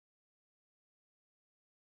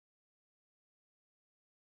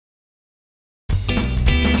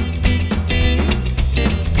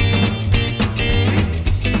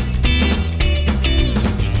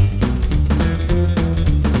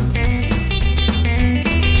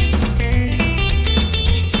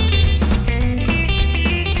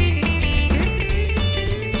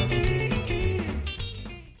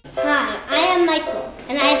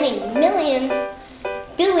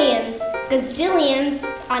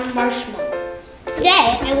on marshmallows.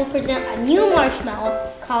 Today, I will present a new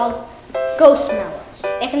marshmallow called Ghostmellows.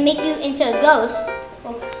 It can make you into a ghost.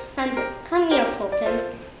 Well, come here, Colton.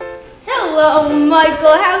 Hello,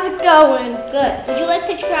 Michael. How's it going? Good. Would you like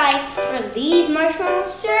to try one of these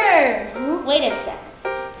marshmallows? Sure. Wait a sec.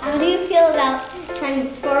 How do you feel about trying the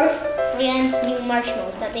first 3 new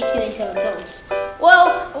marshmallows that make you into a ghost?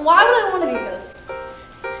 Well, why would I want to be a ghost?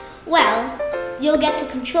 Well, you'll get to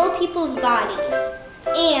control people's bodies,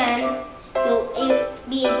 and you'll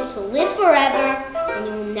be able to live forever, and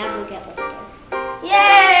you will never get older.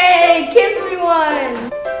 Yay! Give me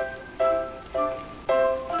one!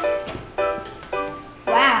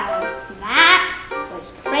 Wow, that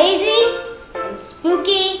was crazy and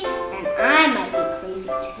spooky, and I might be crazy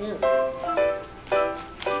too.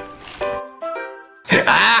 Ha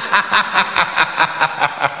ha ha ha ha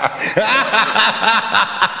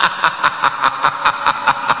ha!